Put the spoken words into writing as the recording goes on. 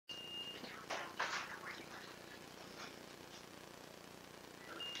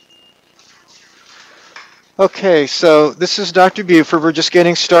Okay, so this is Dr. Buford. We're just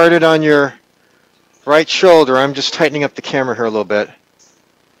getting started on your right shoulder. I'm just tightening up the camera here a little bit.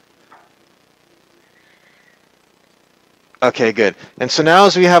 Okay, good. And so now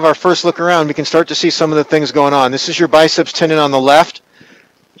as we have our first look around, we can start to see some of the things going on. This is your biceps tendon on the left,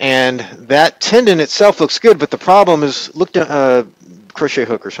 and that tendon itself looks good, but the problem is, look down, crochet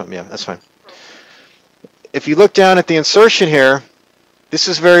hook or something. Yeah, that's fine. If you look down at the insertion here, this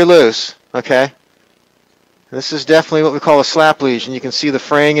is very loose, okay? This is definitely what we call a slap lesion. You can see the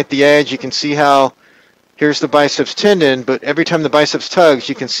fraying at the edge. You can see how here's the biceps tendon, but every time the biceps tugs,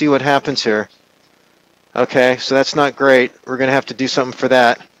 you can see what happens here. Okay, so that's not great. We're going to have to do something for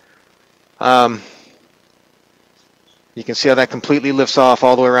that. You can see how that completely lifts off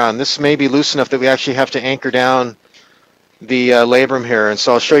all the way around. This may be loose enough that we actually have to anchor down the labrum here, and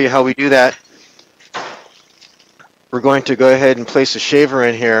so I'll show you how we do that. We're going to go ahead and place a shaver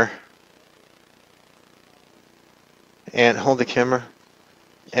in here. And hold the camera.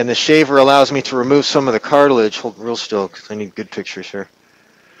 And the shaver allows me to remove some of the cartilage. Hold real still because I need good pictures here.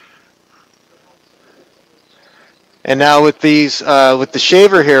 And now with these, with the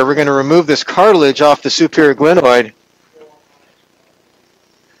shaver here, we're going to remove this cartilage off the superior glenoid.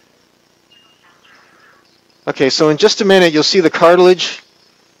 Okay, so in just a minute, you'll see the cartilage.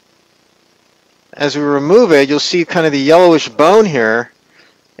 As we remove it, you'll see kind of the yellowish bone here.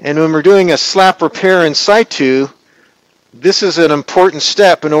 And when we're doing a slap repair in situ, this is an important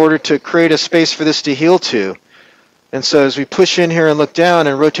step in order to create a space for this to heal to. And so as we push in here and look down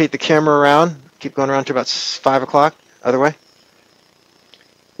and rotate the camera around, keep going around to about 5 o'clock, other way.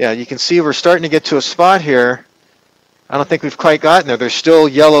 Yeah, you can see we're starting to get to a spot here. I don't think we've quite gotten there. There's still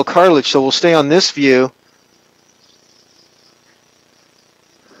yellow cartilage, so we'll stay on this view.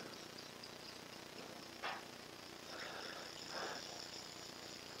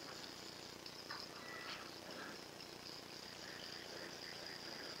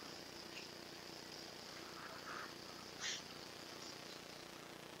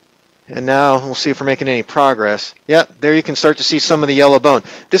 And now we'll see if we're making any progress. Yep, there you can start to see some of the yellow bone.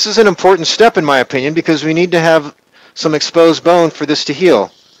 This is an important step in my opinion because we need to have some exposed bone for this to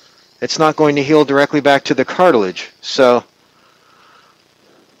heal. It's not going to heal directly back to the cartilage. So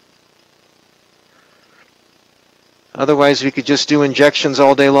otherwise we could just do injections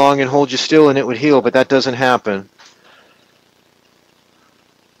all day long and hold you still and it would heal, but that doesn't happen.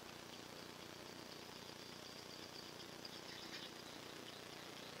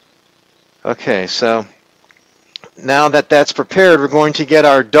 Okay, so now that that's prepared, we're going to get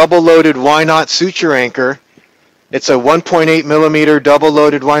our double-loaded Y-knot suture anchor. It's a 1.8 millimeter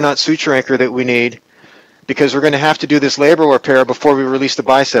double-loaded Y-knot suture anchor that we need because we're going to have to do this labral repair before we release the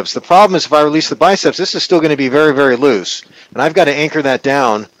biceps. The problem is if I release the biceps, this is still going to be very, very loose. And I've got to anchor that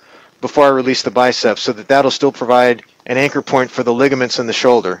down before I release the biceps so that that'll still provide an anchor point for the ligaments in the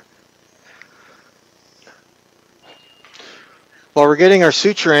shoulder. While we're getting our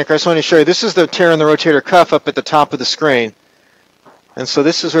suture anchor, I just want to show you, this is the tear in the rotator cuff up at the top of the screen. And so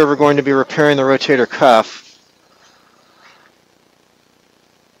this is where we're going to be repairing the rotator cuff.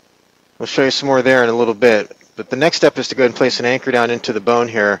 We'll show you some more there in a little bit. But the next step is to go ahead and place an anchor down into the bone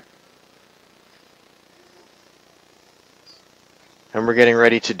here. And we're getting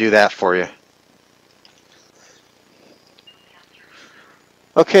ready to do that for you.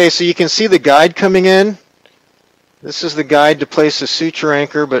 Okay, so you can see the guide coming in. This is the guide to place a suture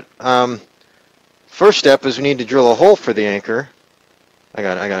anchor, but first step is we need to drill a hole for the anchor. I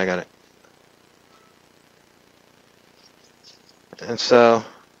got it. And so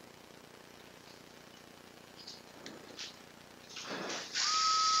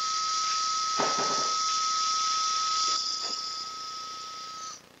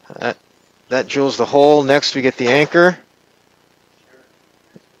that drills the hole. Next we get the anchor.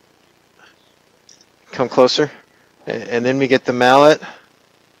 Come closer. And then we get the mallet.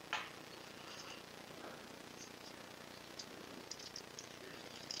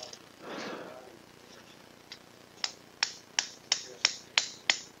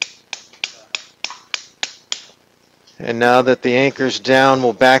 And now that the anchor's down,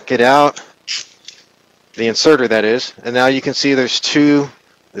 we'll back it out. The inserter, that is. And now you can see there's two,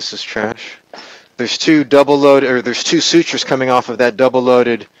 this is trash. There's two there's two sutures coming off of that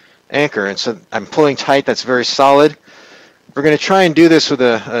double-loaded anchor, and so I'm pulling tight. That's very solid. We're going to try and do this with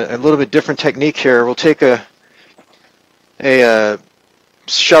a little bit different technique here. We'll take a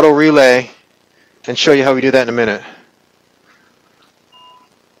shuttle relay and show you how we do that in a minute.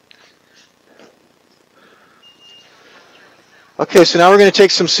 Okay, so now we're going to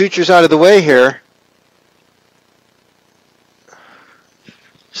take some sutures out of the way here.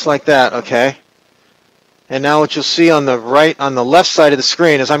 Just like that, okay? And now what you'll see on the left side of the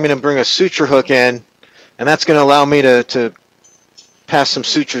screen is I'm going to bring a suture hook in, and that's going to allow me to pass some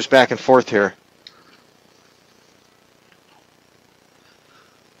sutures back and forth here.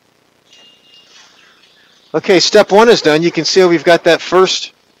 Okay, step one is done. You can see how we've got that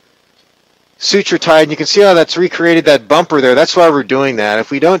first suture tied, and you can see how that's recreated that bumper there. That's why we're doing that. If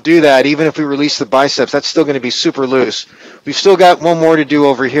we don't do that, even if we release the biceps, that's still going to be super loose. We've still got one more to do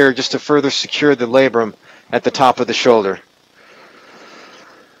over here just to further secure the labrum at the top of the shoulder.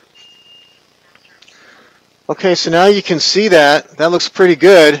 Okay, so now you can see that. That looks pretty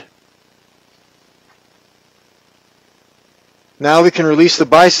good. Now we can release the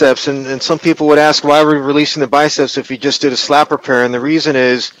biceps, and some people would ask, why are we releasing the biceps if you just did a slap repair? And the reason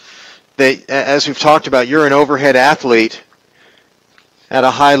is that, as we've talked about, you're an overhead athlete at a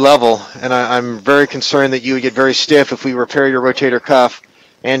high level, and I'm very concerned that you would get very stiff if we repair your rotator cuff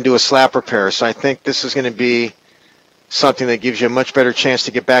and do a slap repair. So I think this is going to be something that gives you a much better chance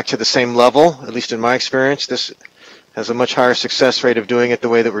to get back to the same level, at least in my experience. This has a much higher success rate of doing it the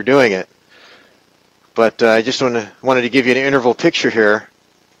way that we're doing it. But I just wanted to give you an interval picture here,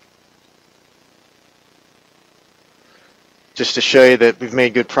 just to show you that we've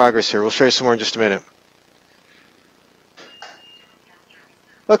made good progress here. We'll show you some more in just a minute.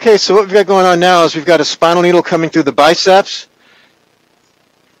 Okay, so what we've got going on now is we've got a spinal needle coming through the biceps.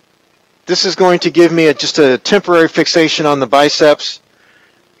 This is going to give me just a temporary fixation on the biceps.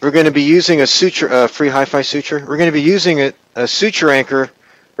 We're going to be using a suture, free hi-fi suture. We're going to be using a suture anchor,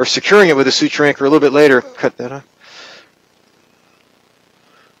 or securing it with a suture anchor a little bit later. Cut that off.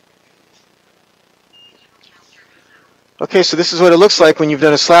 Okay, so this is what it looks like when you've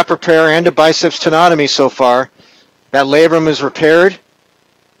done a slap repair and a biceps tenotomy so far. That labrum is repaired.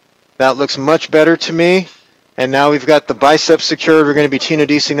 That looks much better to me. And now we've got the biceps secured. We're going to be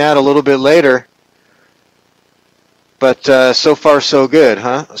tenodesing that a little bit later. But so far so good,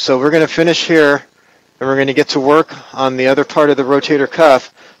 huh? So we're going to finish here, and we're going to get to work on the other part of the rotator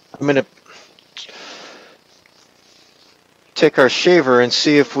cuff. I'm going to take our shaver and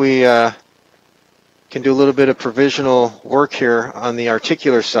see if we can do a little bit of provisional work here on the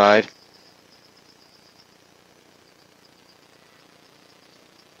articular side.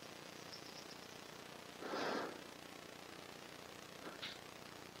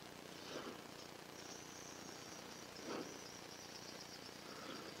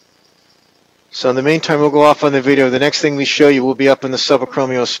 So in the meantime, we'll go off on the video. The next thing we show you will be up in the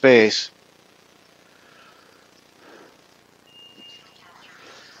subacromial space.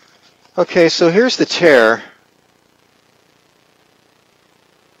 Okay, so here's the tear.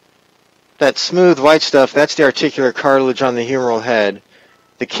 That smooth white stuff, that's the articular cartilage on the humeral head.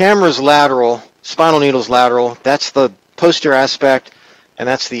 The camera's lateral, spinal needle's lateral. That's the posterior aspect, and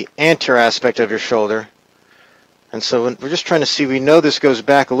that's the anterior aspect of your shoulder. And so we're just trying to see, we know this goes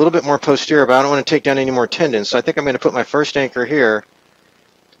back a little bit more posterior, but I don't want to take down any more tendons. So I think I'm going to put my first anchor here.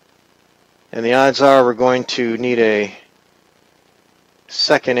 And the odds are we're going to need a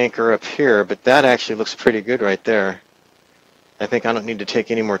second anchor up here, but that actually looks pretty good right there. I think I don't need to take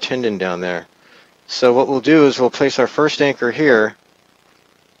any more tendon down there. So what we'll do is we'll place our first anchor here,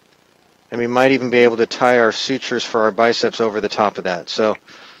 and we might even be able to tie our sutures for our biceps over the top of that. So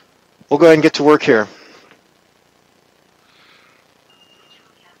we'll go ahead and get to work here.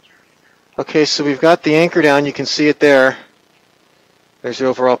 Okay, so we've got the anchor down. You can see it there. There's the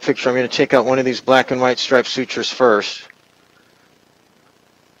overall picture. I'm going to take out one of these black and white striped sutures first.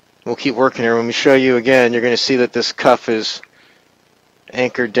 We'll keep working here. When we show you again, you're going to see that this cuff is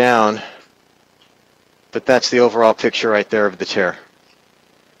anchored down. But that's the overall picture right there of the tear.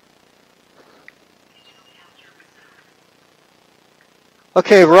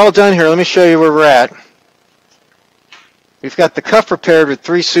 Okay, we're all done here. Let me show you where we're at. We've got the cuff repaired with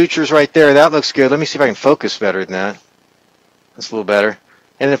 3 sutures right there. That looks good. Let me see if I can focus better than that. That's a little better.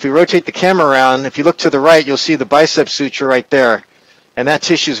 And if we rotate the camera around, if you look to the right, you'll see the bicep suture right there. And that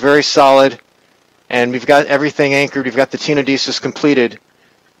tissue is very solid. And we've got everything anchored. We've got the tenodesis completed.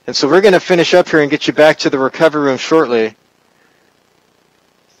 And so we're going to finish up here and get you back to the recovery room shortly.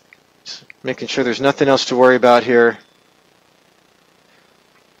 Just making sure there's nothing else to worry about here.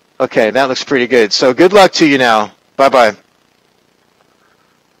 Okay, that looks pretty good. So good luck to you now. Bye-bye.